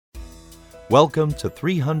Welcome to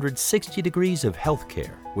 360 Degrees of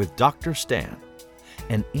Healthcare with Dr. Stan,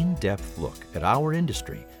 an in-depth look at our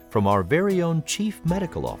industry from our very own Chief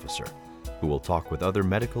Medical Officer, who will talk with other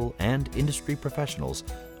medical and industry professionals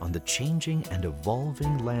on the changing and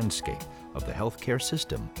evolving landscape of the healthcare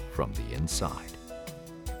system from the inside.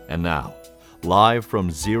 And now, live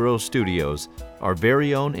from Zero Studios, our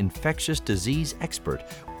very own infectious disease expert,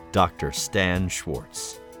 Dr. Stan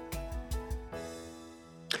Schwartz.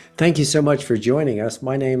 Thank you so much for joining us.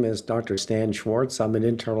 My name is Dr. Stan Schwartz. I'm an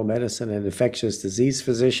internal medicine and infectious disease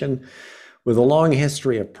physician with a long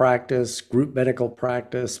history of practice, group medical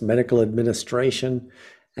practice, medical administration,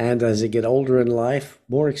 and as I get older in life,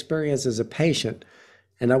 more experience as a patient.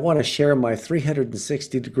 And I want to share my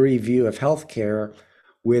 360-degree view of healthcare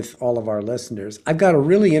with all of our listeners. I've got a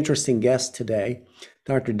really interesting guest today,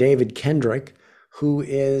 Dr. David Kendrick, who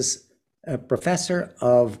is a professor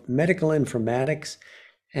of medical informatics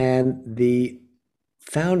and the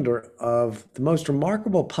founder of the most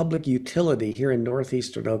remarkable public utility here in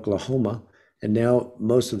northeastern Oklahoma, and now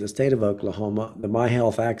most of the state of Oklahoma, the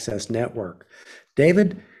MyHealth Access Network.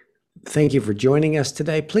 David, thank you for joining us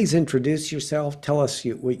today. Please introduce yourself. Tell us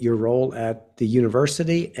your role at the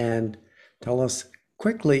university and tell us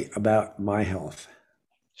quickly about MyHealth.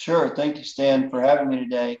 Sure. Thank you, Stan, for having me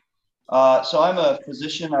today. So I'm a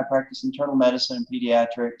physician. I practice internal medicine and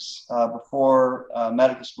pediatrics. Before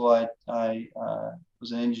medical school, I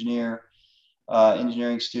was an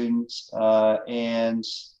engineering student, and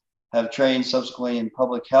have trained subsequently in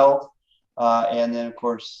public health, and then, of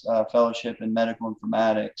course, fellowship in medical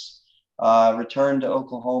informatics. Returned to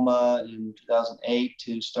Oklahoma in 2008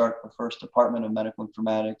 to start the first department of medical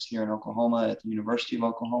informatics here in Oklahoma at the University of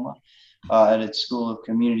Oklahoma, at its School of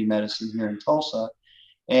Community Medicine here in Tulsa.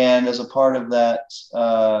 And as a part of that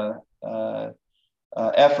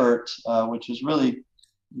effort, which is really,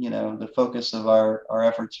 the focus of our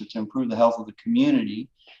efforts are to improve the health of the community,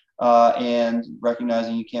 and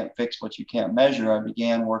recognizing you can't fix what you can't measure, I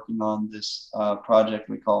began working on this project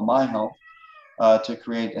we call MyHealth to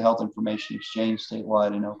create the Health Information Exchange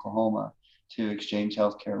statewide in Oklahoma to exchange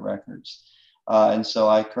healthcare records. And so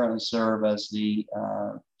I currently serve as the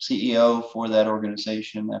CEO for that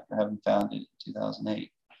organization after having founded it in 2008.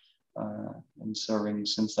 And serving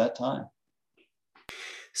since that time.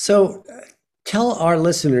 So tell our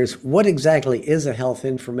listeners, what exactly is a health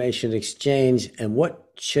information exchange and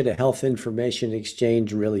what should a health information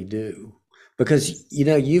exchange really do? Because,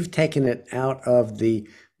 you've taken it out of the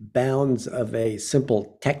bounds of a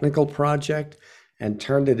simple technical project and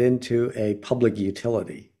turned it into a public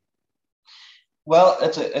utility. Well,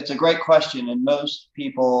 it's a great question, and most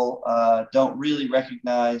people don't really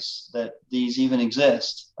recognize that these even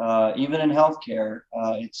exist. Even in healthcare,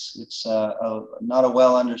 it's not a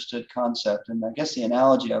well understood concept. And I guess the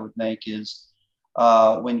analogy I would make is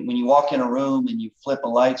when you walk in a room and you flip a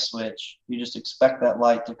light switch, you just expect that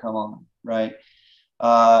light to come on, right?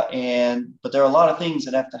 But there are a lot of things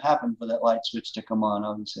that have to happen for that light switch to come on.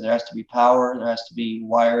 Obviously, there has to be power, there has to be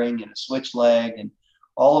wiring and a switch leg, and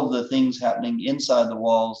all of the things happening inside the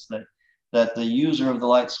walls that the user of the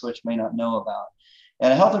light switch may not know about.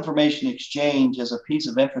 And a health information exchange is a piece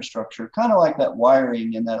of infrastructure, kind of like that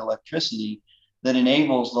wiring and that electricity that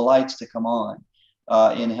enables the lights to come on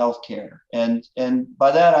in healthcare. And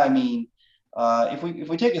by that, I mean, if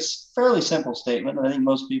we take a fairly simple statement that I think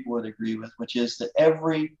most people would agree with, which is that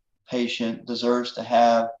every patient deserves to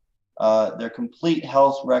have their complete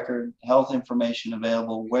health record, health information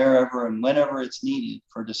available wherever and whenever it's needed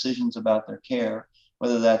for decisions about their care,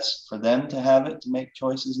 whether that's for them to have it to make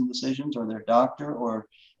choices and decisions, or their doctor, or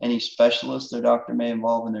any specialist their doctor may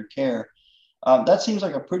involve in their care. That seems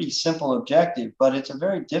like a pretty simple objective, but it's a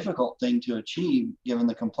very difficult thing to achieve given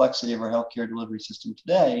the complexity of our healthcare delivery system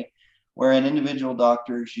today, wherein individual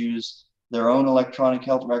doctors use their own electronic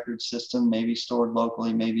health record system, maybe stored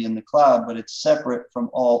locally, maybe in the cloud, but it's separate from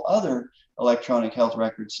all other electronic health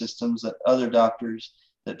record systems that other doctors,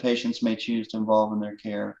 that patients may choose to involve in their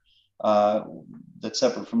care, that's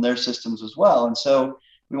separate from their systems as well. And so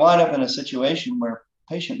we wind up in a situation where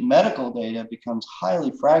patient medical data becomes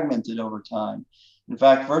highly fragmented over time. In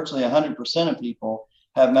fact, virtually 100% of people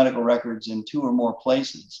have medical records in 2 or more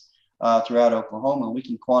places throughout Oklahoma. We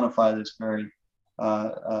can quantify this very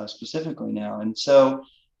specifically now. And so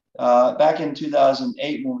back in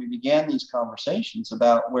 2008, when we began these conversations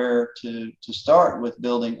about where to start with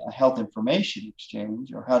building a health information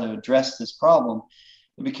exchange or how to address this problem,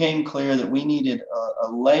 it became clear that we needed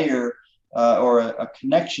a layer or a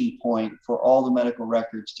connection point for all the medical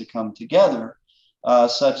records to come together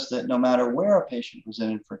such that no matter where a patient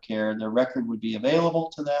presented for care, their record would be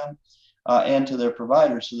available to them and to their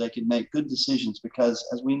providers so they can make good decisions. Because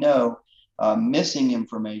as we know, missing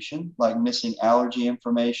information, like missing allergy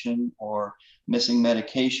information or missing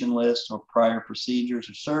medication lists or prior procedures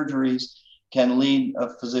or surgeries, can lead a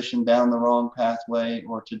physician down the wrong pathway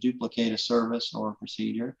or to duplicate a service or a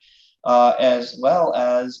procedure, as well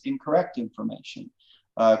as incorrect information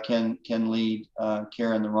can lead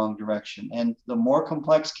care in the wrong direction. And the more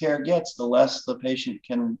complex care gets, the less the patient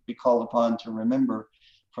can be called upon to remember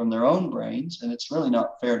from their own brains. And it's really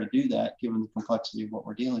not fair to do that given the complexity of what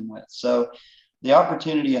we're dealing with. So the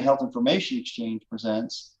opportunity a health information exchange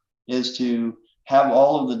presents is to have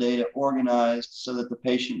all of the data organized so that the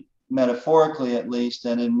patient, metaphorically at least,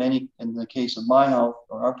 and in the case of My Health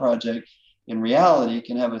or our project, in reality,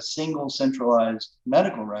 can have a single centralized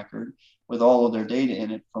medical record with all of their data in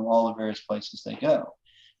it from all the various places they go.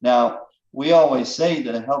 Now, we always say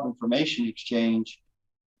that a health information exchange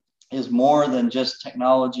is more than just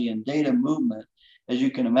technology and data movement. As you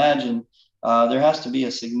can imagine, there has to be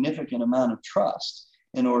a significant amount of trust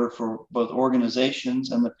in order for both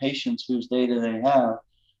organizations and the patients whose data they have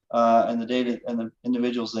and the data and the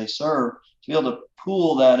individuals they serve to be able to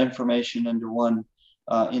pool that information into one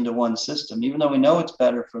system. Even though we know it's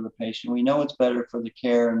better for the patient, we know it's better for the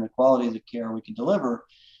care and the quality of the care we can deliver,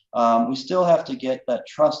 we still have to get that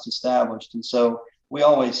trust established. And so we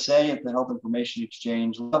always say at the health information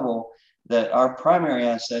exchange level that our primary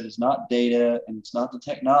asset is not data and it's not the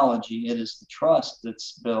technology, it is the trust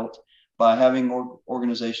that's built by having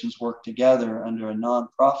organizations work together under a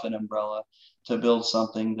nonprofit umbrella to build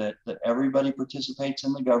something that everybody participates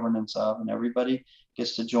in the governance of, and everybody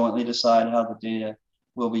gets to jointly decide how the data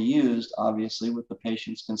will be used, obviously with the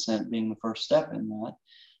patient's consent being the first step in that.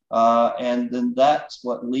 And then that's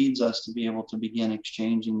what leads us to be able to begin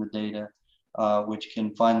exchanging the data, which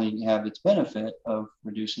can finally have its benefit of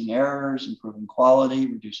reducing errors, improving quality,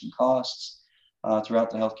 reducing costs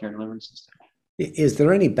throughout the healthcare delivery system. Is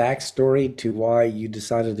there any backstory to why you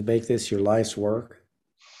decided to make this your life's work?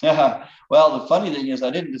 Yeah, well, the funny thing is I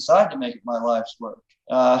didn't decide to make it my life's work.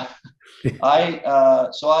 I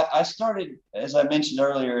started, as I mentioned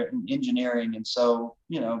earlier, in engineering, and so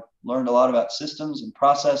learned a lot about systems and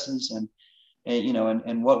processes,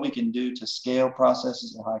 and what we can do to scale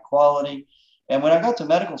processes at high quality. And when I got to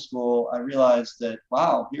medical school, I realized that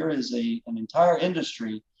wow, here is an entire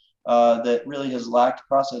industry that really has lacked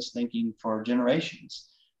process thinking for generations,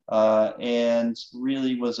 and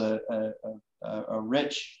really was a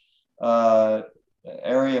rich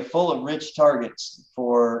area full of rich targets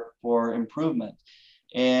for improvement.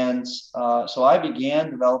 And so I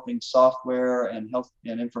began developing software and health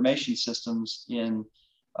and information systems in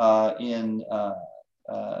the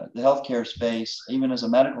healthcare space, even as a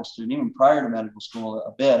medical student. Even prior to medical school,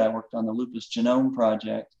 a bit, I worked on the Lupus Genome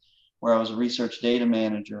Project, where I was a research data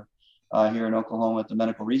manager here in Oklahoma at the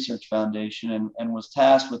Medical Research Foundation, and was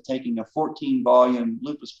tasked with taking a 14-volume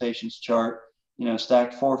lupus patients chart,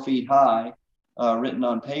 stacked 4 feet high, written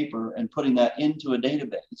on paper, and putting that into a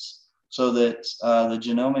database so that the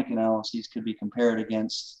genomic analyses could be compared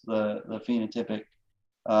against the phenotypic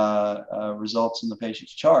results in the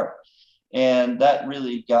patient's chart. And that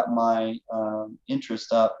really got my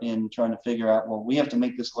interest up in trying to figure out, well, we have to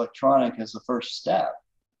make this electronic as the first step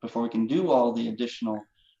before we can do all the additional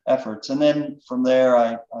efforts. And then from there,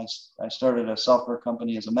 I started a software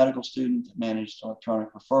company as a medical student that managed electronic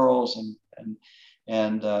referrals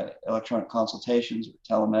and electronic consultations,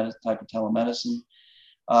 type of telemedicine.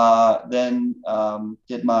 Then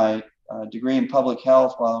did my degree in public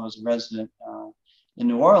health while I was a resident in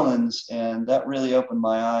New Orleans, and that really opened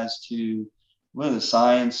my eyes to really the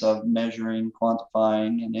science of measuring,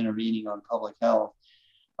 quantifying, and intervening on public health.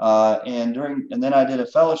 And then I did a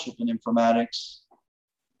fellowship in informatics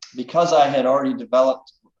because I had already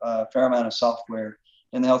developed a fair amount of software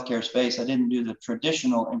in the healthcare space. I didn't do the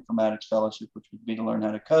traditional informatics fellowship, which would be to learn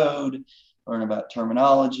how to code, learn about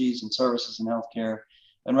terminologies and services in healthcare.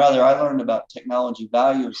 And rather, I learned about technology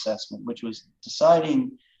value assessment, which was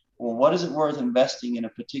deciding, well, what is it worth investing in a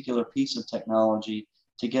particular piece of technology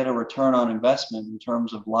to get a return on investment in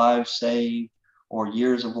terms of lives saved or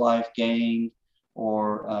years of life gained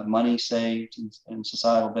or money saved and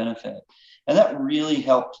societal benefit. And that really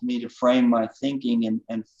helped me to frame my thinking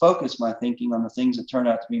and focus my thinking on the things that turned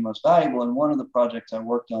out to be most valuable. And one of the projects I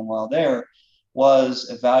worked on while there was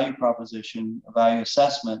a value proposition, a value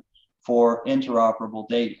assessment for interoperable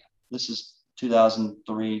data. This is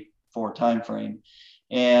 2003-4 timeframe.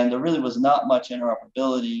 And there really was not much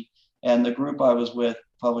interoperability. And the group I was with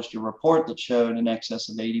published a report that showed in excess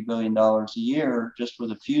of $80 billion a year, just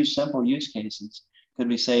with a few simple use cases, could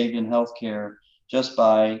be saved in healthcare just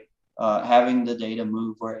by having the data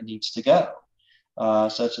move where it needs to go,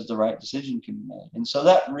 such that the right decision can be made. And so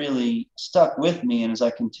that really stuck with me. And as I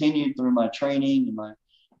continued through my training and my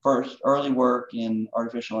first early work in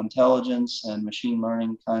artificial intelligence and machine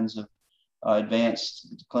learning kinds of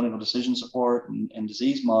advanced clinical decision support and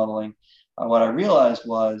disease modeling, what I realized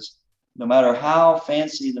was no matter how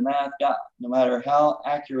fancy the math got, no matter how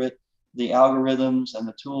accurate the algorithms and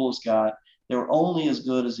the tools got, they were only as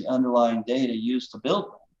good as the underlying data used to build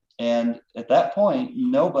them. And at that point,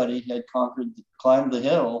 nobody had climbed the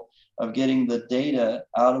hill of getting the data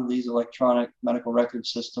out of these electronic medical record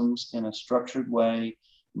systems in a structured way,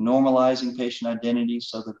 normalizing patient identity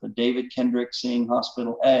so that the David Kendrick seeing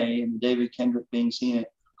hospital A and the David Kendrick being seen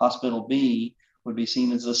at hospital B would be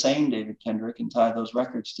seen as the same David Kendrick, and tie those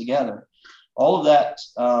records together. All of that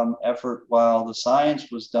effort, while the science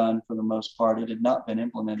was done for the most part, it had not been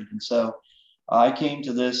implemented. And so I came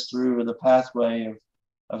to this through the pathway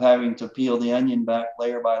of having to peel the onion back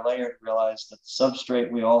layer by layer to realize that the substrate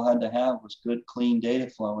we all had to have was good, clean data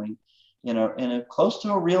flowing in a close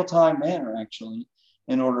to a real-time manner, actually,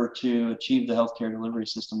 in order to achieve the healthcare delivery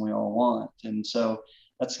system we all want. And so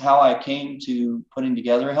that's how I came to putting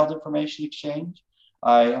together a health information exchange.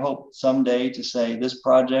 I hope someday to say this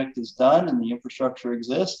project is done and the infrastructure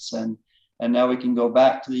exists, and now we can go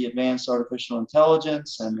back to the advanced artificial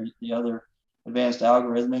intelligence and the other advanced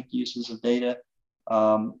algorithmic uses of data.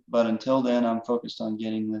 But until then, I'm focused on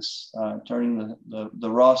getting this, turning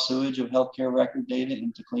the raw sewage of healthcare record data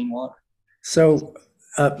into clean water. So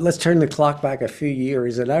let's turn the clock back a few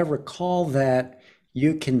years. And I recall that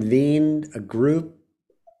you convened a group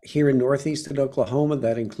here in northeastern Oklahoma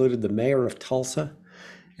that included the mayor of Tulsa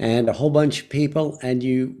and a whole bunch of people, and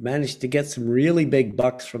you managed to get some really big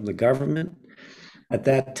bucks from the government at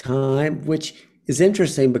that time, which is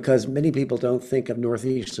interesting because many people don't think of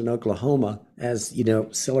northeastern Oklahoma as,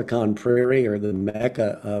 Silicon Prairie or the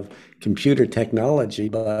mecca of computer technology,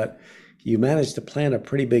 but you managed to plant a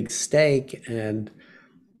pretty big stake. And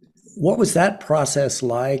what was that process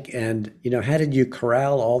like? And, how did you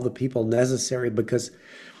corral all the people necessary? Because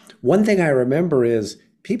one thing I remember is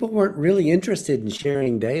people weren't really interested in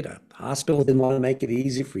sharing data. Hospitals didn't want to make it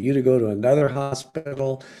easy for you to go to another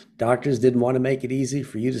hospital. Doctors didn't want to make it easy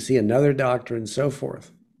for you to see another doctor, and so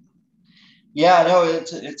forth. Yeah, no,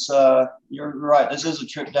 it's you're right. This is a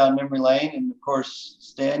trip down memory lane. And of course,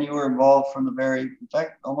 Stan, you were involved from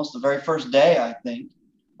almost the very first day, I think,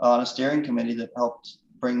 on a steering committee that helped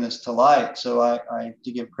bring this to light. So I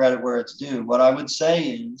to give credit where it's due. What I would say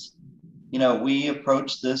is, we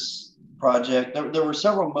approached this project. There were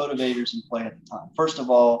several motivators in play at the time. First of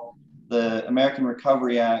all, the American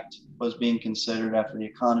Recovery Act was being considered after the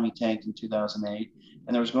economy tanked in 2008,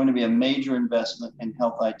 and there was going to be a major investment in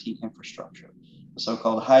health IT infrastructure. The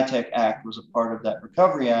so-called HITECH Act was a part of that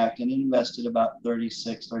Recovery Act, and it invested about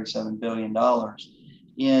 $37 billion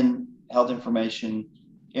in health information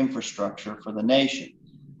infrastructure for the nation.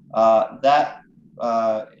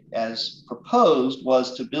 As proposed,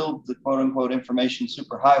 was to build the quote-unquote information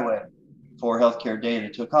superhighway for healthcare data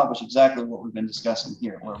to accomplish exactly what we've been discussing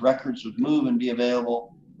here, where records would move and be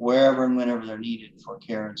available wherever and whenever they're needed for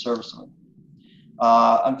care and service delivery.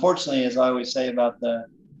 Unfortunately, as I always say about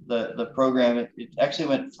the program, it actually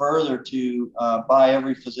went further to buy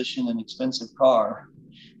every physician an expensive car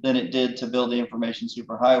than it did to build the information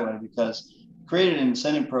superhighway, because it created an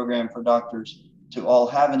incentive program for doctors to all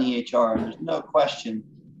have an EHR, and there's no question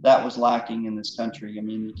that was lacking in this country. I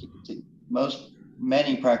mean,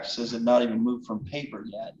 many practices had not even moved from paper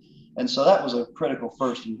yet. And so that was a critical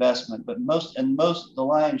first investment, but the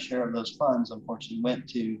lion's share of those funds,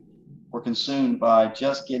 unfortunately, were consumed by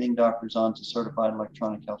just getting doctors onto certified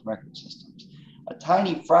electronic health record systems. A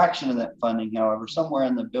tiny fraction of that funding, however, somewhere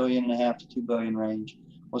in the $1.5 billion to $2 billion range,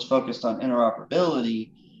 was focused on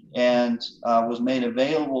interoperability and was made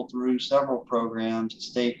available through several programs, the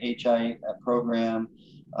state HI program,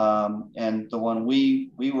 and the one we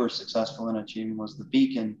were successful in achieving was the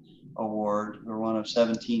Beacon Award. We were one of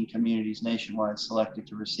 17 communities nationwide selected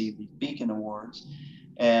to receive these Beacon Awards.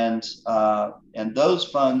 And those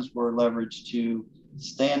funds were leveraged to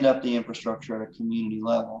stand up the infrastructure at a community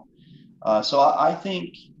level. So I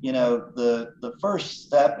think, the first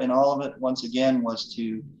step in all of it, once again, was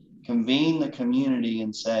to convene the community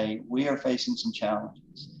and say, we are facing some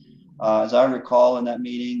challenges. As I recall in that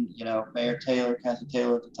meeting, Mayor Taylor, Kathy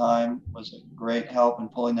Taylor at the time, was a great help in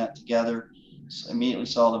pulling that together. Immediately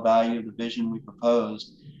saw the value of the vision we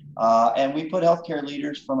proposed. And we put healthcare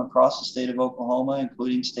leaders from across the state of Oklahoma,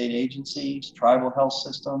 including state agencies, tribal health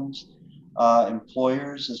systems,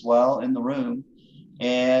 employers as well, in the room.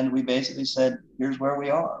 And we basically said, here's where we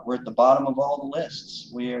are. We're at the bottom of all the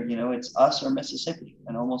lists. We are, it's us or Mississippi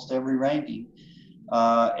in almost every ranking.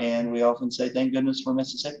 And we often say, thank goodness for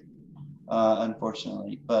Mississippi,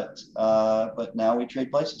 unfortunately. But now we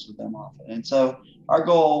trade places with them often. And so our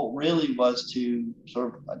goal really was to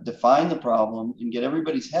sort of define the problem and get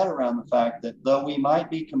everybody's head around the fact that though we might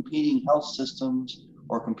be competing health systems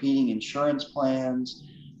or competing insurance plans,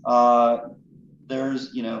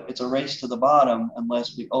 it's a race to the bottom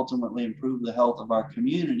unless we ultimately improve the health of our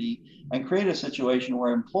community and create a situation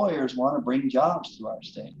where employers want to bring jobs to our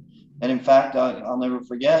state. And in fact, I'll never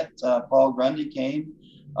forget, Paul Grundy came.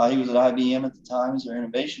 He was at IBM at the time as their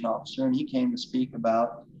innovation officer, and he came to speak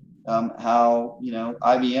about how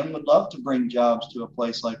IBM would love to bring jobs to a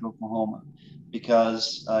place like Oklahoma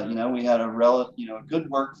because we had a good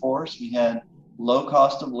workforce, we had low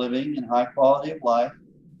cost of living and high quality of life.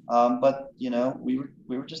 But we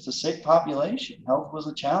were just a sick population. Health was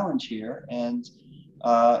a challenge here, and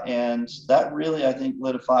that really, I think,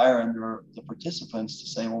 lit a fire under the participants to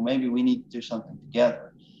say, well, maybe we need to do something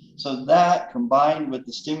together. So that, combined with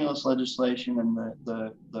the stimulus legislation and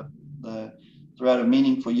the threat of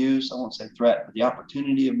meaningful use, I won't say threat, but the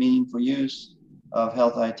opportunity of meaningful use of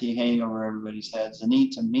health IT hanging over everybody's heads, the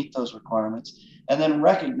need to meet those requirements, and then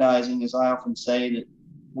recognizing, as I often say, that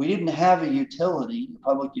we didn't have a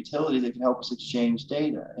public utility that could help us exchange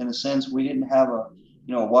data. In a sense, we didn't have a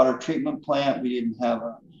water treatment plant. We didn't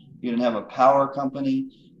have a power company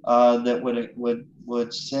that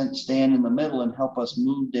would stand in the middle and help us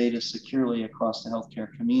move data securely across the healthcare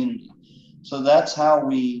community. So that's how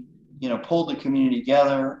we, pulled the community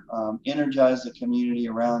together, energized the community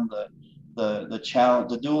around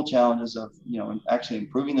the dual challenges of, actually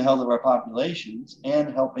improving the health of our populations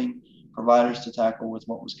and helping providers to tackle with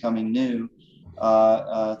what was coming new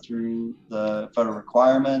through the federal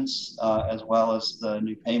requirements as well as the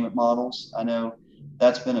new payment models. I know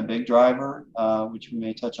that's been a big driver, which we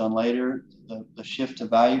may touch on later, the shift to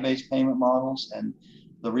value-based payment models and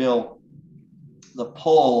the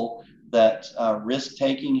pull that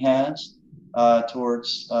risk-taking has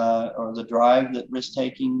towards, or the drive that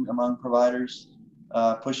risk-taking among providers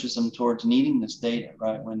pushes them towards needing this data,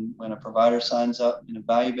 right? When a provider signs up in a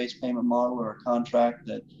value-based payment model or a contract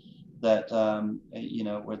that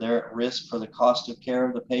where they're at risk for the cost of care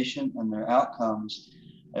of the patient and their outcomes,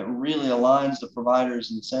 it really aligns the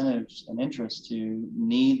provider's incentives and interests to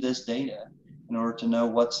need this data in order to know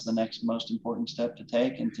what's the next most important step to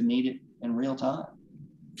take and to need it in real time.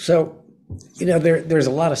 So, there's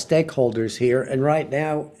a lot of stakeholders here. And right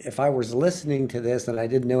now, if I was listening to this and I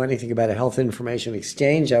didn't know anything about a health information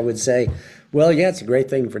exchange, I would say, well, yeah, it's a great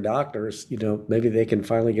thing for doctors. Maybe they can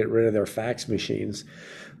finally get rid of their fax machines.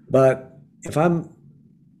 But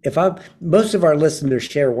most of our listeners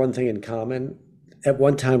share one thing in common. At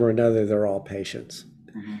one time or another, they're all patients.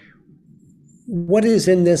 Mm-hmm. What's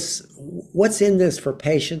in this for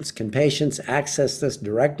patients? Can patients access this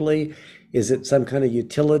directly? Is it some kind of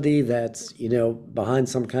utility that's, behind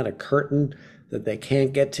some kind of curtain that they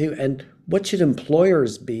can't get to? And what should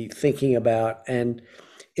employers be thinking about and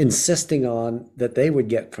insisting on that they would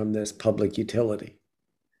get from this public utility?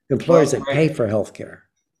 Employers that pay for healthcare.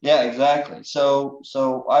 Yeah, exactly. So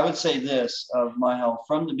I would say this of MyHealth.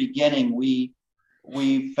 From the beginning, we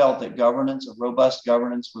felt that robust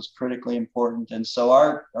governance was critically important. And so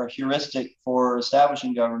our heuristic for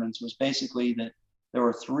establishing governance was basically that there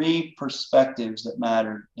were three perspectives that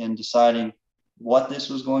mattered in deciding what this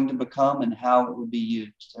was going to become and how it would be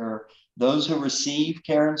used. There are those who receive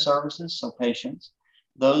care and services, so patients,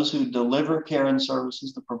 those who deliver care and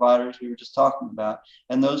services, the providers we were just talking about,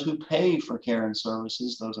 and those who pay for care and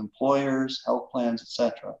services, those employers, health plans,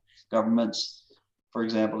 etc., governments, for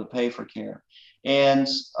example, that pay for care. And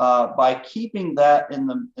by keeping that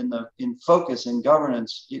in focus in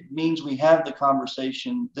governance, it means we have this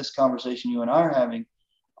conversation you and I are having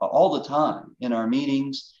all the time in our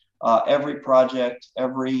meetings. Every project,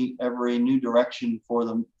 every new direction for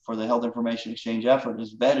the health information exchange effort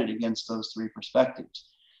is vetted against those three perspectives.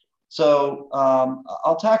 So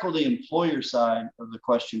I'll tackle the employer side of the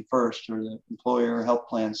question first, or the employer health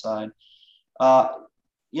plan side.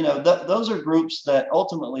 Those are groups that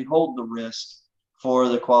ultimately hold the risk for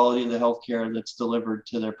the quality of the healthcare that's delivered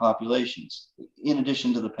to their populations, in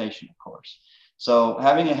addition to the patient, of course. So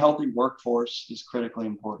having a healthy workforce is critically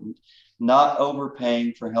important, not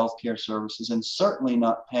overpaying for healthcare services, and certainly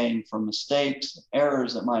not paying for mistakes,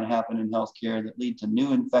 errors that might happen in healthcare that lead to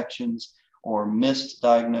new infections or missed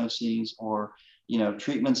diagnoses or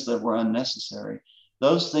treatments that were unnecessary.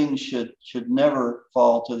 Those things should never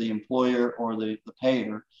fall to the employer or the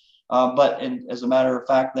payer. As a matter of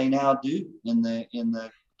fact, they now do in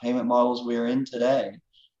the payment models we are in today.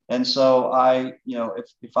 And so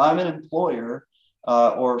if I'm an employer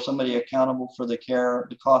or somebody accountable for the care,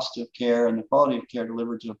 the cost of care and the quality of care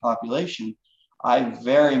delivered to a population, I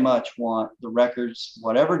very much want the records,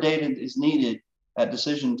 whatever data is needed at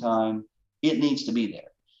decision time, it needs to be there.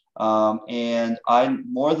 And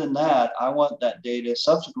more than that, I want that data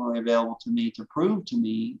subsequently available to me to prove to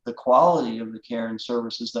me the quality of the care and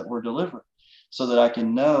services that we're delivering, so that I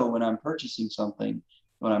can know when I'm purchasing something,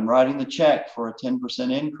 when I'm writing the check for a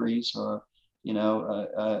 10% increase or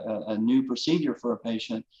a new procedure for a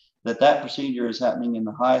patient, that procedure is happening in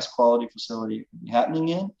the highest quality facility it can be happening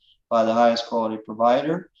in by the highest quality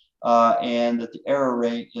provider, and that the error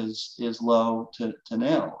rate is low to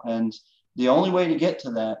nil. And the only way to get to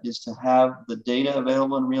that is to have the data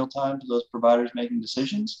available in real time to those providers making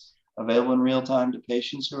decisions, available in real time to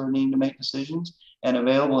patients who are needing to make decisions, and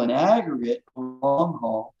available in aggregate long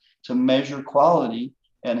haul to measure quality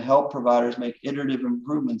and help providers make iterative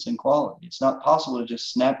improvements in quality. It's not possible to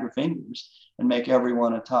just snap your fingers and make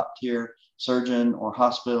everyone a top tier surgeon or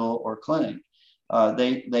hospital or clinic.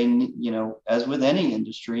 They as with any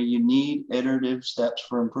industry, you need iterative steps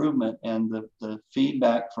for improvement, and the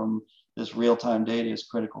feedback from this real-time data is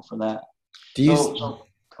critical for that. Go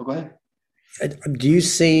ahead. Do you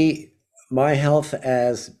see MyHealth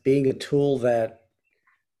as being a tool that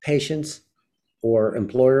patients or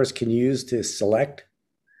employers can use to select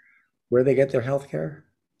where they get their healthcare?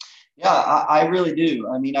 Yeah, I really do.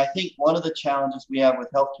 I mean, I think one of the challenges we have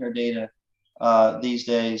with healthcare data these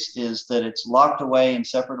days is that it's locked away in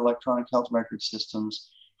separate electronic health record systems,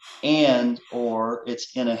 or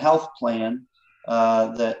it's in a health plan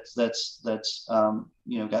that's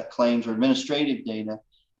got claims or administrative data,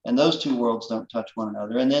 and those two worlds don't touch one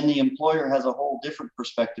another. And then the employer has a whole different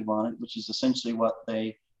perspective on it, which is essentially what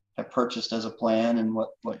they have purchased as a plan and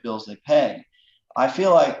what bills they pay. I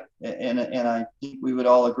feel like, and I think we would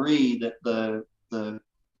all agree that the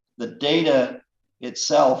data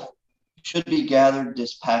itself should be gathered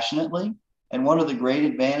dispassionately. And one of the great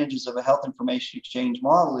advantages of a health information exchange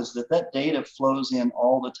model is that data flows in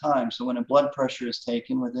all the time. So when a blood pressure is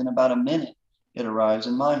taken, within about a minute, it arrives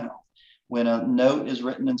in MyHealth. When a note is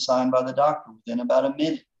written and signed by the doctor, within about a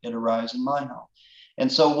minute, it arrives in MyHealth.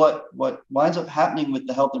 And so what winds up happening with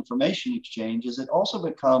the health information exchange is it also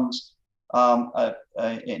becomes an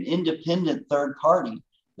independent third party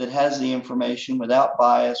that has the information without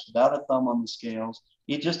bias, without a thumb on the scales.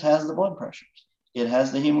 It just has the blood pressures. It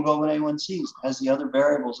has the hemoglobin A1Cs, it has the other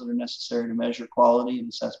variables that are necessary to measure quality and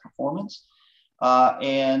assess performance.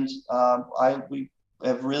 We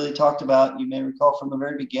have really talked about, you may recall from the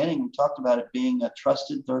very beginning, we talked about it being a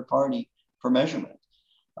trusted third party for measurement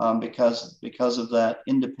because of that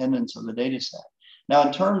independence of the data set. Now,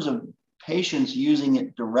 in terms of patients using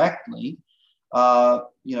it directly,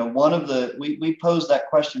 we posed that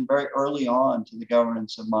question very early on to the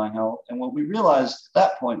governance of MyHealth. And what we realized at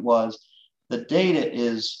that point was the data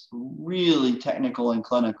is really technical and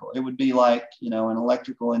clinical. It would be like, an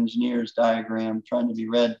electrical engineer's diagram trying to be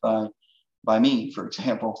read by me, for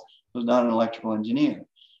example, who's not an electrical engineer.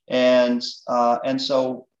 And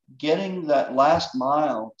so getting that last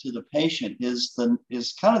mile to the patient is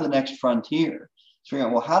kind of the next frontier. So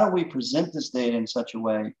figuring out, well, how do we present this data in such a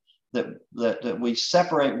way that we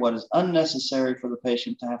separate what is unnecessary for the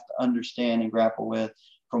patient to have to understand and grapple with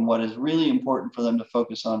from what is really important for them to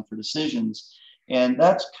focus on for decisions. And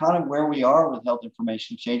that's kind of where we are with health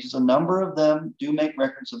information exchanges. A number of them do make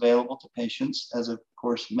records available to patients, as of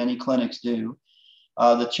course many clinics do.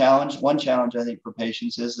 One challenge I think for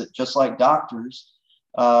patients is that just like doctors,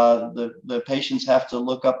 the patients have to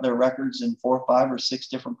look up their records in 4, 5, or 6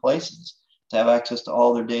 different places to have access to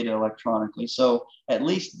all their data electronically. So at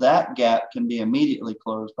least that gap can be immediately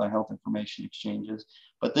closed by health information exchanges.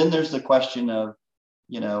 But then there's the question of,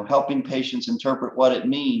 helping patients interpret what it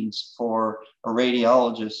means for a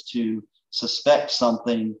radiologist to suspect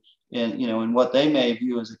something in what they may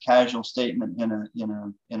view as a casual statement in a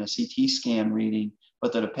CT scan reading,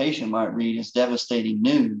 but that a patient might read as devastating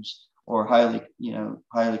news or highly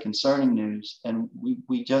concerning news. And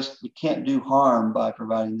we can't do harm by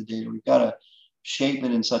providing the data. We've got to shape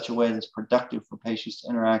it in such a way that's productive for patients to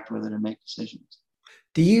interact with it and make decisions.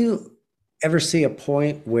 Do you ever see a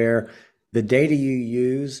point where the data you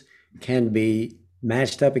use can be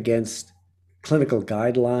matched up against clinical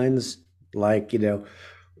guidelines? Like,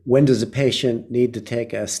 when does a patient need to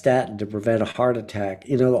take a statin to prevent a heart attack?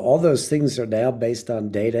 All those things are now based on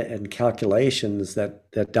data and calculations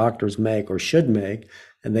that doctors make or should make,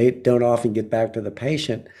 and they don't often get back to the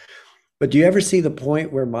patient. But do you ever see the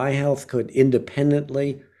point where MyHealth could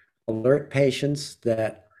independently alert patients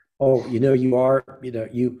that, oh,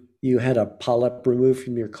 you had a polyp removed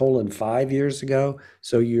from your colon 5 years ago,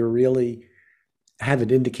 so you really have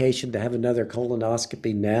an indication to have another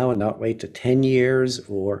colonoscopy now and not wait to 10 years,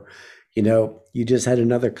 or you just had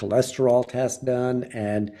another cholesterol test done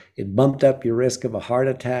and it bumped up your risk of a heart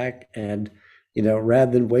attack. And,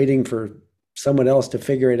 rather than waiting for someone else to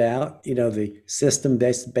figure it out, the system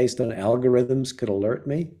based on algorithms could alert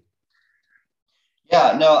me.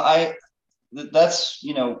 Yeah, no, that's,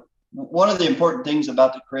 one of the important things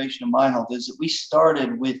about the creation of MyHealth is that we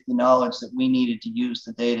started with the knowledge that we needed to use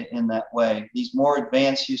the data in that way. These more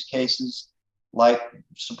advanced use cases, like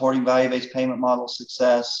supporting value-based payment model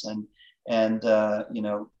success and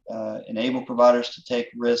enable providers to take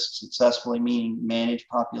risks successfully, meaning manage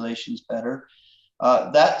populations better.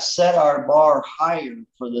 That set our bar higher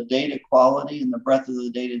for the data quality and the breadth of the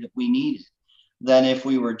data that we needed than if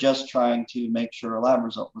we were just trying to make sure a lab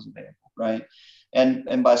result was available, right?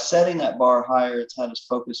 And by setting that bar higher, it's had us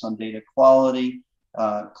focus on data quality,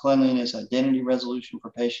 cleanliness, identity resolution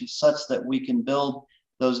for patients, such that we can build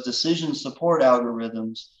those decision support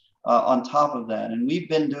algorithms on top of that. And we've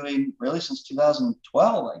been doing really since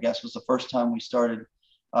 2012, I guess, was the first time we started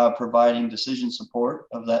providing decision support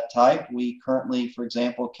of that type. We currently, for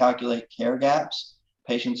example, calculate care gaps,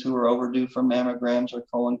 patients who are overdue for mammograms or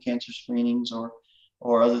colon cancer screenings or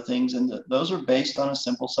other things. And those are based on a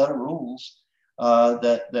simple set of rules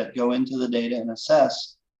that go into the data and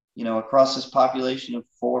assess, across this population of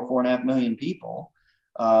 4.5 million people,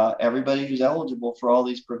 everybody who's eligible for all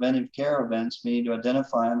these preventive care events, we need to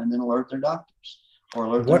identify them and then alert their doctors or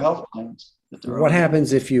alert their health plans. What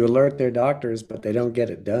happens if you alert their doctors, but they don't get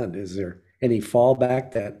it done? Is there any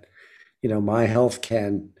fallback that, MyHealth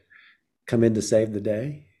can come in to save the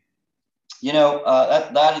day?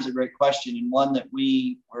 That is a great question, and one that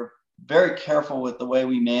we were very careful with the way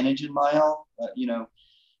we manage in MyHealth.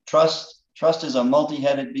 Trust is a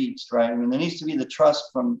multi-headed beast, right? I mean, there needs to be the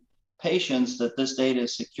trust from patients that this data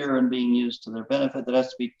is secure and being used to their benefit. There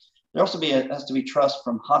has to be trust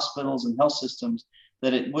from hospitals and health systems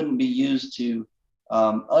that it wouldn't be used to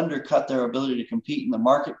undercut their ability to compete in the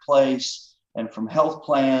marketplace, and from health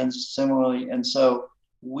plans similarly. And so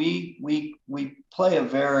we play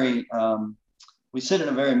we sit in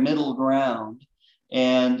a very middle ground.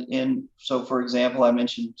 And so, for example, I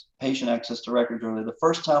mentioned patient access to records earlier. The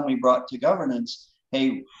first time we brought to governance,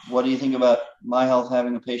 hey, what do you think about MyHealth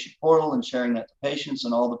having a patient portal and sharing that to patients?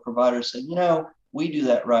 And all the providers said, we do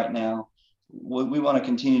that right now. We want to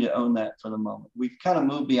continue to own that for the moment. We've kind of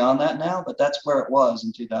moved beyond that now, but that's where it was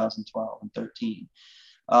in 2012 and 13.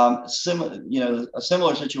 A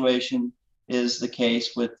similar situation is the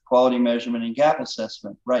case with quality measurement and gap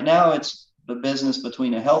assessment. Right now, it's the business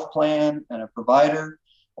between a health plan and a provider,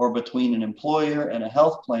 or between an employer and a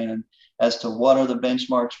health plan, as to what are the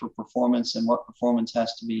benchmarks for performance and what performance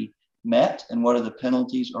has to be met, and what are the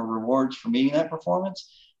penalties or rewards for meeting that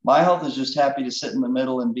performance. MyHealth is just happy to sit in the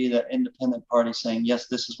middle and be that independent party saying, yes,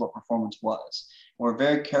 this is what performance was. We're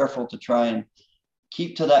very careful to try and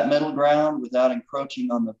keep to that middle ground without encroaching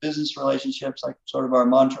on the business relationships. Like sort of our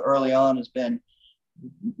mantra early on has been,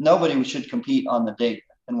 nobody should compete on the data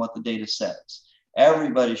and what the data says.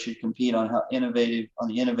 Everybody should compete on the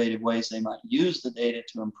innovative ways they might use the data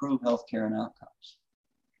to improve healthcare and outcomes.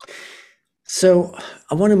 So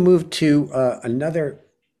I want to move to another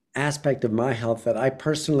aspect of MyHealth that I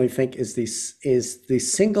personally think is the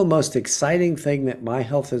single most exciting thing that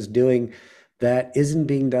MyHealth is doing, that isn't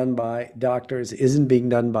being done by doctors, isn't being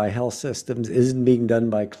done by health systems, isn't being done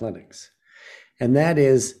by clinics. And that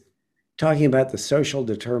is talking about the social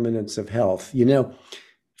determinants of health.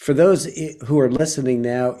 For those who are listening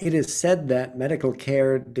now, it is said that medical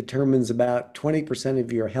care determines about 20%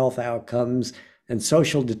 of your health outcomes, and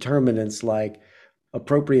social determinants like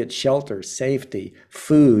appropriate shelter, safety,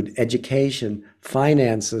 food, education,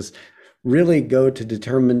 finances really go to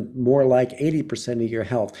determine more like 80% of your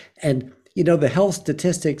health. And, the health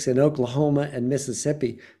statistics in Oklahoma and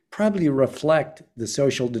Mississippi probably reflect the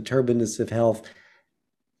social determinants of health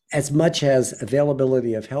as much as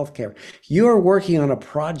availability of healthcare. You're working on a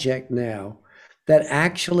project now that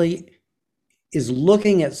actually is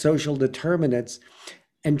looking at social determinants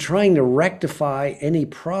and trying to rectify any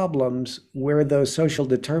problems where those social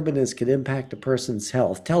determinants could impact a person's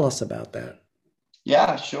health. Tell us about that.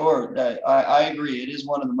 Yeah, sure. I agree. It is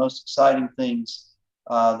one of the most exciting things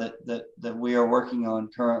that we are working on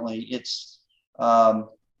currently. It's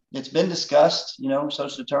been discussed.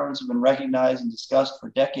 Social determinants have been recognized and discussed for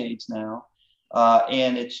decades now,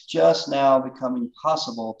 and it's just now becoming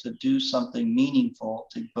possible to do something meaningful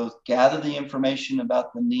to both gather the information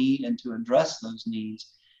about the need and to address those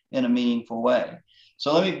needs in a meaningful way.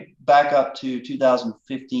 So let me back up to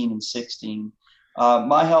 2015 and 16.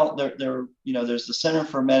 My health, there's the Center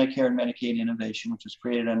for Medicare and Medicaid Innovation, which was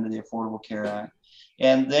created under the Affordable Care Act,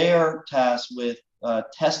 and they are tasked with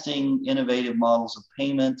testing innovative models of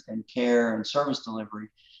payment and care and service delivery.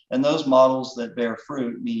 And those models that bear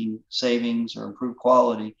fruit, meaning savings or improved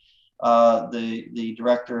quality, the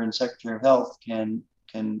director and secretary of health can,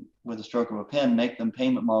 with a stroke of a pen, make them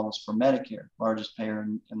payment models for Medicare, largest payer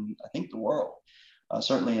in I think the world,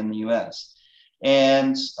 certainly in the U.S.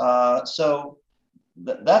 And so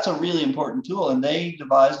that's a really important tool. And they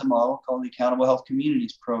devised a model called the Accountable Health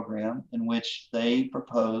Communities Program, in which they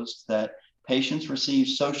proposed that patients receive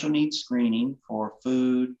social needs screening for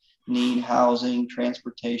food, need, housing,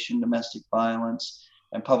 transportation, domestic violence,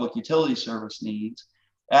 and public utility service needs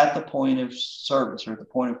at the point of service or at the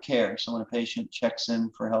point of care. So when a patient checks in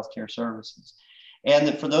for healthcare services. And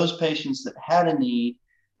that for those patients that had a need,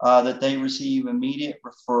 that they receive immediate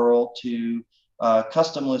referral to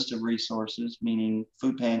custom list of resources, meaning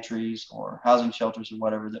food pantries or housing shelters or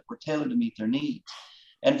whatever, that were tailored to meet their needs.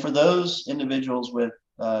 And for those individuals with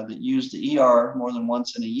that use the ER more than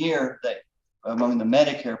once in a year, that among the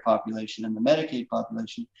Medicare population and the Medicaid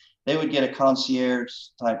population, they would get a concierge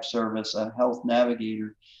type service, a health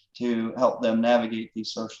navigator, to help them navigate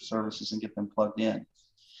these social services and get them plugged in.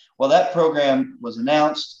 Well, that program was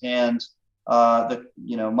announced, and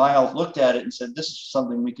My Health looked at it and said, this is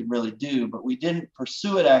something we could really do, but we didn't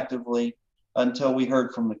pursue it actively until we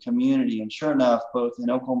heard from the community. And sure enough, both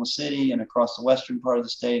in Oklahoma City and across the western part of the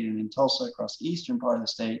state, and in Tulsa across the eastern part of the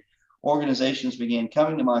state, organizations began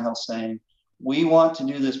coming to My Health saying, we want to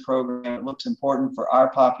do this program. It looks important for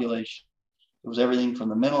our population. It was everything from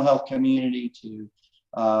the mental health community to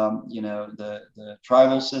the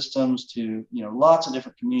tribal systems to lots of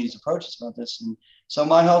different communities approach us about this. And so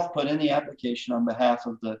My Health put in the application on behalf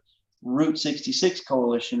of the Route 66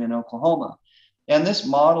 Coalition in Oklahoma. And this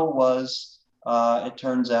model was, it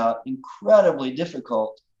turns out, incredibly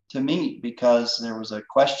difficult to meet, because there was a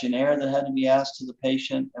questionnaire that had to be asked to the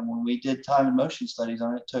patient. And when we did time and motion studies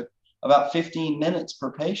on it, it took about 15 minutes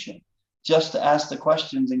per patient just to ask the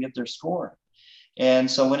questions and get their score. And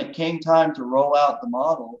so when it came time to roll out the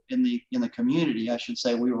model in the community, I should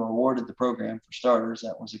say, we were awarded the program for starters.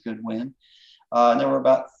 That was a good win. And there were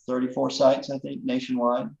about 34 sites, I think,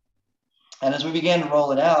 nationwide. And as we began to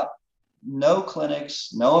roll it out, no clinics,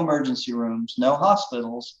 no emergency rooms, no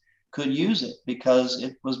hospitals could use it, because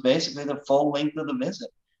it was basically the full length of the visit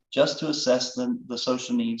just to assess the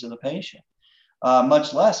social needs of the patient.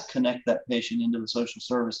 Much less connect that patient into the social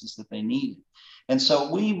services that they needed. And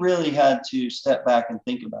so we really had to step back and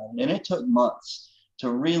think about it. And it took months to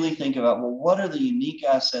really think about, well, what are the unique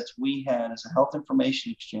assets we had as a health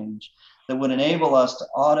information exchange that would enable us to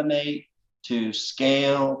automate, to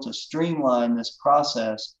scale, to streamline this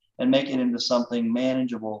process and make it into something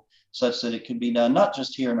manageable, such that it could be done not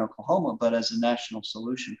just here in Oklahoma, but as a national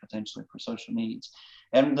solution potentially for social needs.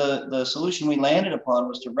 And the solution we landed upon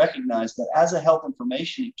was to recognize that as a health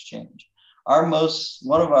information exchange,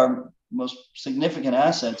 one of our most significant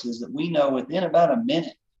assets is that we know within about a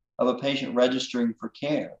minute of a patient registering for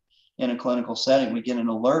care in a clinical setting, we get an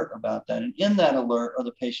alert about that. And in that alert are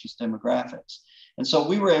the patient's demographics. And so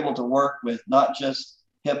we were able to work with not just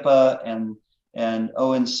HIPAA and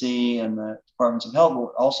ONC and the Departments of Health,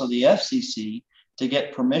 but also the FCC, to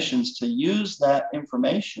get permissions to use that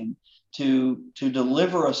information to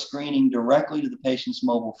deliver a screening directly to the patient's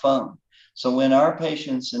mobile phone. So when our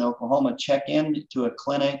patients in Oklahoma check in to a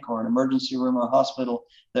clinic or an emergency room or a hospital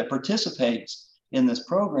that participates in this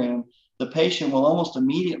program, the patient will almost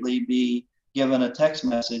immediately be given a text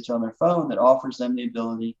message on their phone that offers them the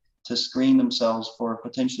ability to screen themselves for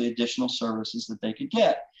potentially additional services that they could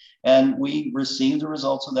get. And we receive the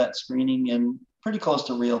results of that screening in pretty close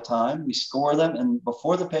to real time. We score them, and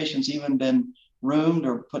before the patient's even been roomed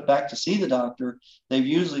or put back to see the doctor, they've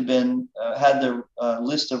usually been had their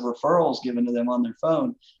list of referrals given to them on their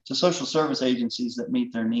phone to social service agencies that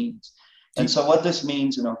meet their needs. And so what this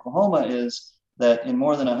means in Oklahoma is that in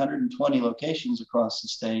more than 120 locations across the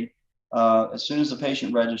state, as soon as the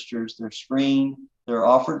patient registers, they're screened, they're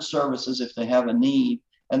offered services if they have a need.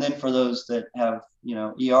 And then for those that have,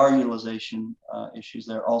 ER utilization issues,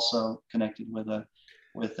 they're also connected with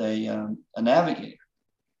a navigator.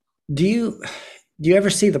 Do you ever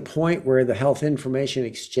see the point where the health information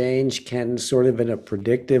exchange can sort of in a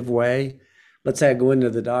predictive way? Let's say I go into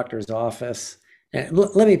the doctor's office. And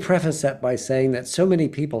let me preface that by saying that so many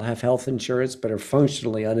people have health insurance but are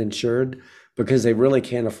functionally uninsured because they really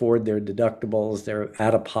can't afford their deductibles, their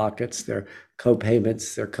out-of-pockets, their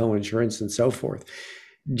co-payments, their co-insurance, and so forth.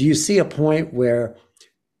 Do you see a point where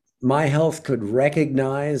my health could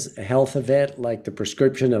recognize a health event like the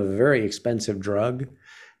prescription of a very expensive drug.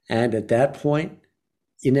 And at that point,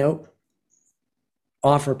 you know,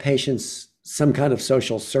 offer patients some kind of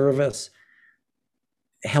social service,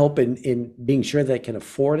 help in being sure they can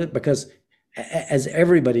afford it. Because as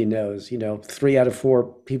everybody knows, 3 out of 4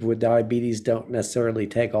 people with diabetes don't necessarily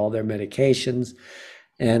take all their medications.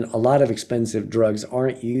 And a lot of expensive drugs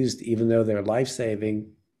aren't used, even though they're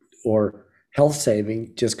life-saving or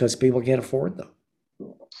health-saving, just because people can't afford them.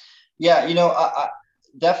 Yeah,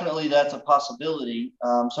 definitely that's a possibility.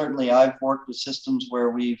 Certainly, I've worked with systems where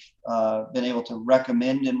we've been able to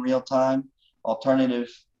recommend in real time alternative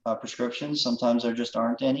prescriptions. Sometimes there just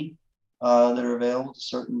aren't any that are available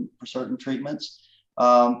for certain treatments.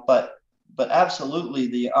 But absolutely,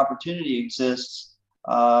 the opportunity exists,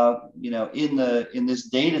 in this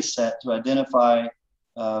data set to identify,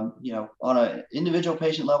 on an individual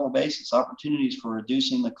patient level basis, opportunities for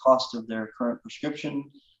reducing the cost of their current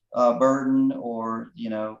prescription burden, or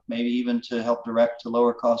maybe even to help direct to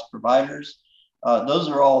lower cost providers. Those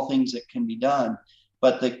are all things that can be done.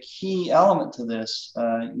 But the key element to this,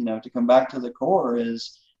 to come back to the core,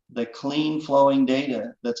 is the clean flowing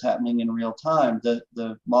data that's happening in real time.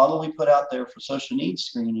 The model we put out there for social needs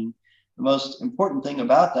screening, the most important thing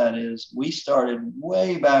about that is we started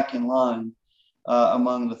way back in line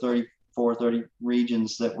among the 30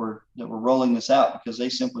 regions that were rolling this out, because they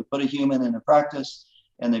simply put a human in a practice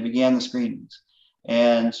and they began the screenings.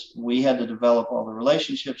 And we had to develop all the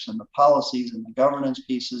relationships and the policies and the governance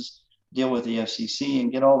pieces, deal with the FCC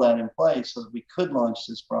and get all that in place so that we could launch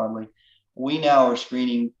this broadly. We now are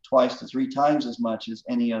screening 2 to 3 times as much as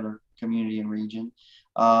any other community and region.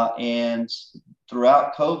 And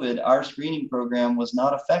throughout COVID, our screening program was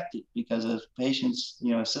not affected, because as patients,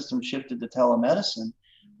 systems shifted to telemedicine,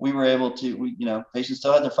 we were able to, patients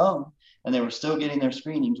still had their phone and they were still getting their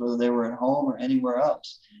screenings, whether they were at home or anywhere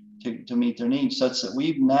else, to meet their needs, such that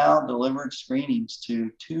we've now delivered screenings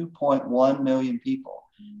to 2.1 million people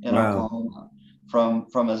in Oklahoma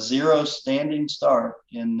from a zero standing start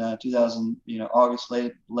in 2000, August,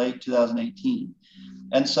 late 2018.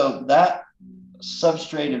 And so that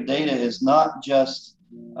substrate of data is not just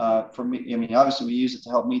for me. I mean, obviously we use it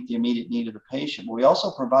to help meet the immediate need of the patient, but we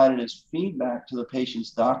also provide it as feedback to the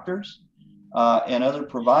patient's doctors and other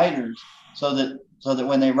providers, so that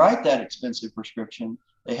when they write that expensive prescription,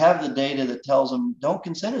 they have the data that tells them, don't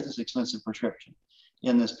consider this expensive prescription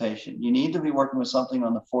in this patient. You need to be working with something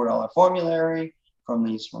on the $4 formulary from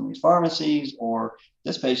these pharmacies, or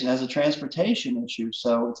this patient has a transportation issue,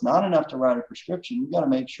 so it's not enough to write a prescription. You've got to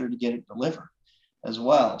make sure to get it delivered as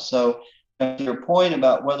well. So to your point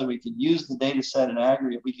about whether we could use the data set in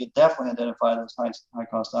aggregate, we could definitely identify those high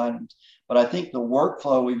cost items. But I think the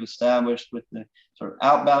workflow we've established with the sort of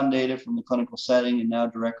outbound data from the clinical setting and now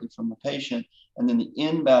directly from the patient, and then the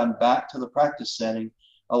inbound back to the practice setting,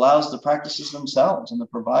 allows the practices themselves and the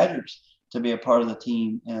providers to be a part of the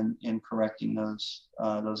team in correcting those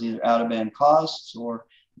either out-of-band costs or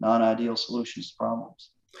non-ideal solutions to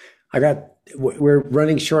problems. We're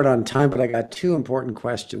running short on time, but I got 2 important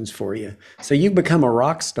questions for you. So you've become a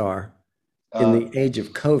rock star in the age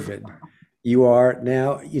of COVID. You are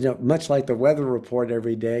now, much like the weather report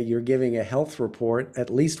every day, you're giving a health report at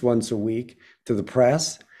least once a week to the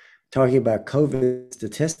press, talking about COVID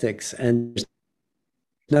statistics. And there's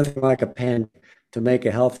nothing like a pandemic to make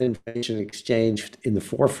a health information exchange in the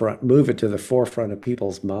forefront, move it to the forefront of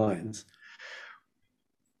people's minds.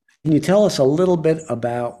 Can you tell us a little bit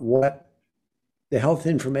about what the health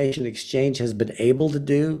information exchange has been able to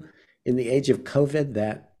do in the age of COVID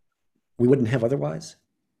that we wouldn't have otherwise?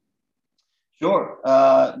 Sure.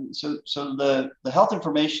 So the health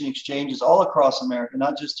information exchange is all across America,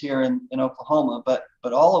 not just here in Oklahoma, but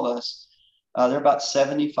all of us. There are about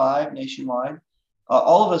 75 nationwide.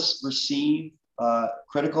 All of us receive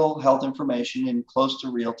critical health information in close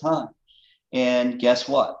to real time. And guess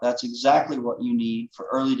what? That's exactly what you need for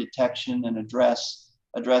early detection and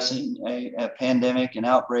addressing a pandemic, an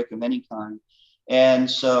outbreak of any kind. And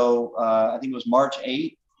so I think it was March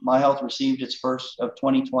 8th, My Health received its first of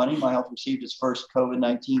 2020. My Health received its first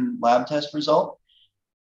COVID-19 lab test result,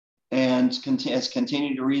 and has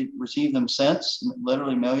continued to receive them since,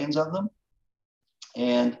 literally millions of them.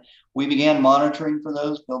 And we began monitoring for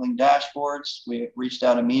those, building dashboards. We reached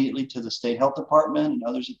out immediately to the state health department and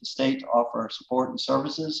others at the state to offer our support and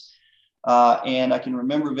services. And I can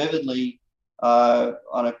remember vividly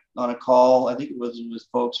on a call, I think it was with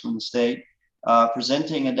folks from the state,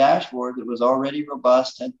 presenting a dashboard that was already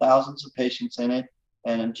robust, had thousands of patients in it,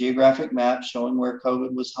 and a geographic map showing where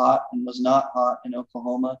COVID was hot and was not hot in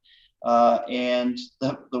Oklahoma. And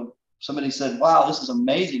the somebody said, wow, this is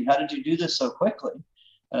amazing. How did you do this so quickly?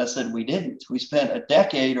 And I said, we didn't. We spent a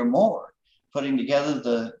decade or more putting together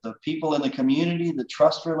the people in the community, the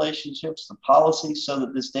trust relationships, the policies, so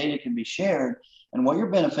that this data can be shared. And what you're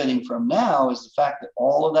benefiting from now is the fact that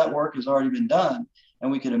all of that work has already been done,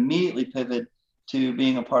 and we could immediately pivot to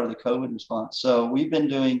being a part of the COVID response. So we've been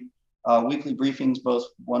doing weekly briefings, both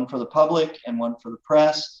one for the public and one for the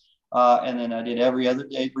press. And then I did every other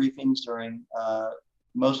day briefings during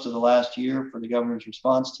most of the last year for the governor's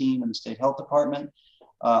response team and the state health department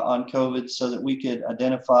on COVID, so that we could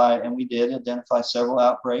identify, and we did identify several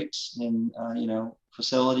outbreaks in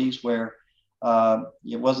facilities where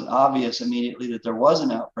it wasn't obvious immediately that there was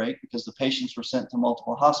an outbreak because the patients were sent to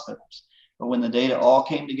multiple hospitals. But when the data all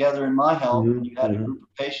came together in my health, and you had a group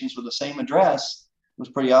of patients with the same address, it was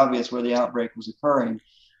pretty obvious where the outbreak was occurring.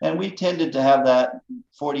 And we tended to have that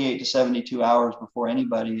 48 to 72 hours before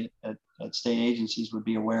anybody at state agencies would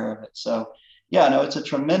be aware of it. So yeah, no, it's a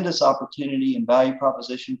tremendous opportunity and value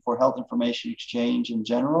proposition for health information exchange in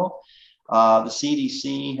general. The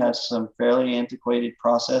CDC has some fairly antiquated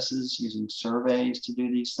processes using surveys to do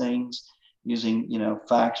these things, using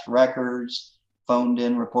faxed records, phoned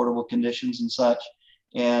in reportable conditions and such.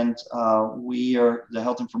 And the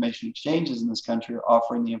health information exchanges in this country are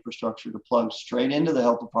offering the infrastructure to plug straight into the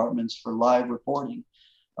health departments for live reporting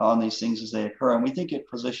on these things as they occur. And we think it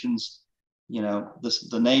positions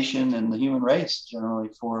the nation and the human race generally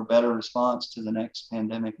for a better response to the next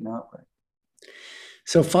pandemic and outbreak.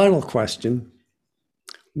 So final question,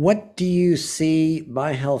 what do you see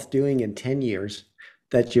MyHealth doing in 10 years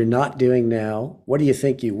that you're not doing now? What do you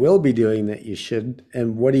think you will be doing that you should?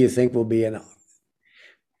 And what do you think will be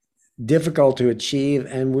difficult to achieve?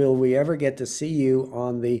 And will we ever get to see you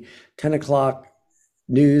on the 10 o'clock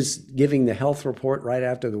news giving the health report right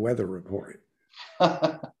after the weather report?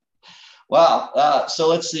 Wow. So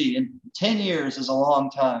let's see. In 10 years is a long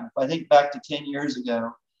time. If I think back to 10 years ago,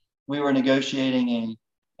 we were negotiating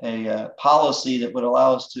a policy that would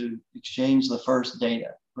allow us to exchange the first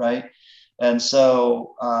data, right? And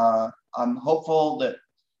so I'm hopeful that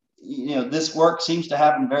this work seems to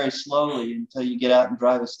happen very slowly until you get out and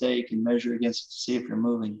drive a stake and measure against it to see if you're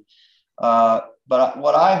moving. But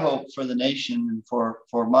what I hope for the nation and for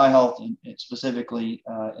MyHealth and specifically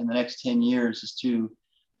in the next 10 years is to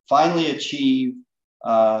finally achieve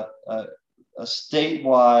a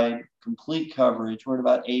statewide complete coverage. We're at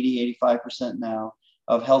about 80-85% now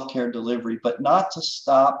of healthcare delivery, but not to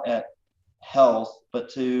stop at health, but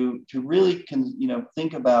to really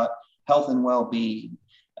think about health and well-being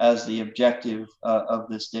as the objective of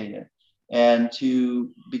this data, and to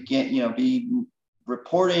begin be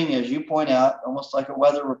reporting, as you point out, almost like a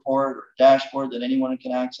weather report or dashboard that anyone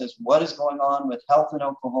can access. What is going on with health in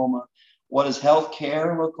Oklahoma? What does health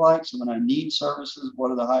care look like? So when I need services,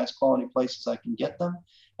 what are the highest quality places I can get them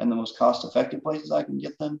and the most cost-effective places I can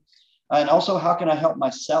get them? And also, how can I help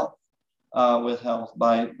myself with health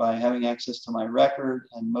by having access to my record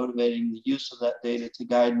and motivating the use of that data to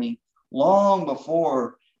guide me long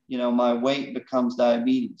before my weight becomes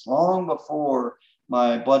diabetes, long before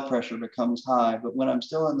my blood pressure becomes high, but when I'm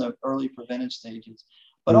still in the early preventive stages.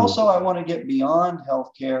 But also, I want to get beyond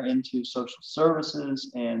healthcare into social services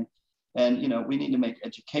and we need to make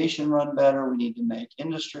education run better. We need to make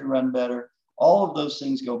industry run better. All of those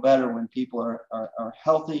things go better when people are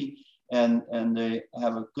healthy and they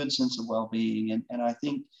have a good sense of well-being. And I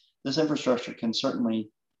think this infrastructure can certainly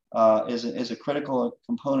is a critical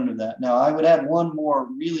component of that. Now, I would add one more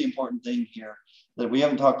really important thing here that we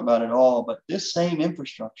haven't talked about at all, but this same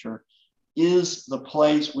infrastructure is the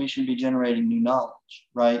place we should be generating new knowledge,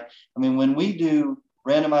 right? I mean, when we do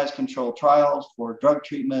randomized controlled trials for drug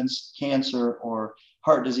treatments, cancer, or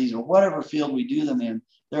heart disease, or whatever field we do them in,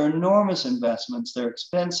 they're enormous investments, they're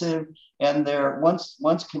expensive, and they're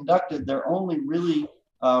once conducted, they're only really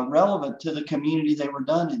relevant to the community they were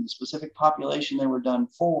done in, the specific population they were done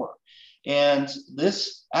for. And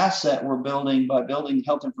this asset we're building by building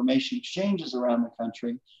health information exchanges around the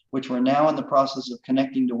country, which we're now in the process of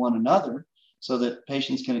connecting to one another so that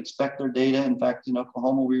patients can expect their data. In fact, in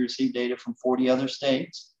Oklahoma, we receive data from 40 other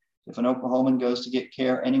states. If an Oklahoman goes to get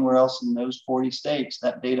care anywhere else in those 40 states,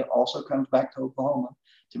 that data also comes back to Oklahoma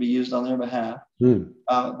to be used on their behalf.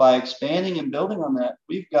 By expanding and building on that,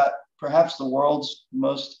 we've got perhaps the world's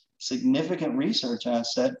most significant research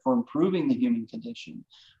asset for improving the human condition,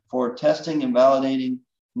 for testing and validating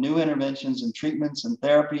new interventions and treatments and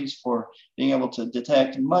therapies, for being able to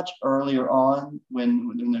detect much earlier on when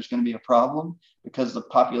there's going to be a problem, because the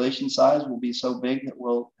population size will be so big that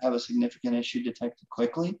we'll have a significant issue detected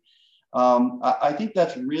quickly. I think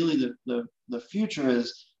that's really the future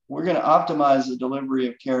is we're going to optimize the delivery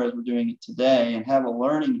of care as we're doing it today and have a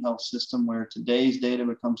learning health system where today's data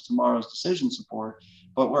becomes tomorrow's decision support.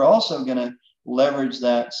 But we're also going to leverage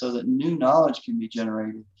that so that new knowledge can be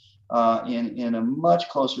generated in a much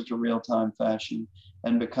closer to real-time fashion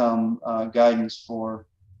and become guidance for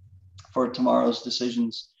tomorrow's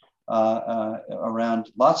decisions around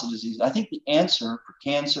lots of diseases. I think the answer for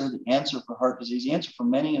cancer, the answer for heart disease, the answer for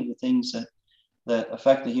many of the things that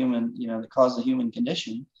affect the human, that cause the human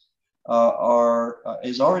condition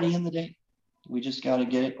is already in the data. We just got to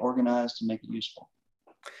get it organized to make it useful.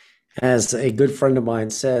 As a good friend of mine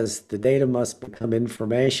says, the data must become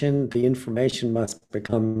information, the information must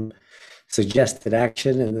become suggested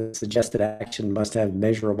action, and the suggested action must have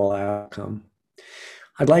measurable outcome.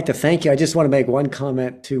 I'd like to thank you. I just want to make one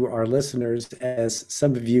comment to our listeners, as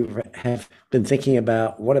some of you have been thinking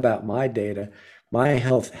about, what about my data? My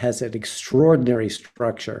Health has an extraordinary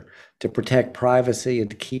structure to protect privacy and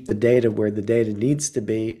to keep the data where the data needs to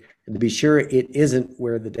be, and to be sure it isn't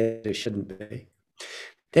where the data shouldn't be.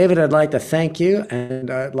 David, I'd like to thank you, and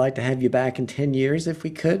I'd like to have you back in 10 years if we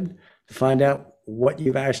could, to find out what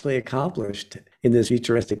you've actually accomplished in this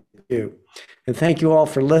futuristic view. And thank you all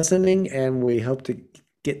for listening, and we hope to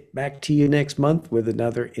get back to you next month with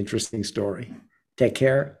another interesting story. Take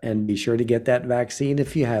care, and be sure to get that vaccine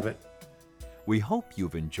if you haven't. We hope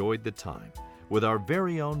you've enjoyed the time with our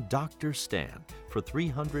very own Dr. Stan for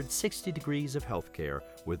 360 Degrees of Healthcare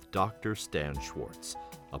with Dr. Stan Schwartz,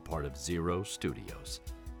 a part of Zero Studios.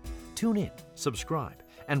 Tune in, subscribe,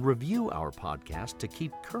 and review our podcast to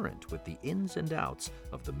keep current with the ins and outs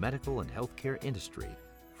of the medical and healthcare industry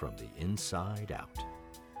from the inside out.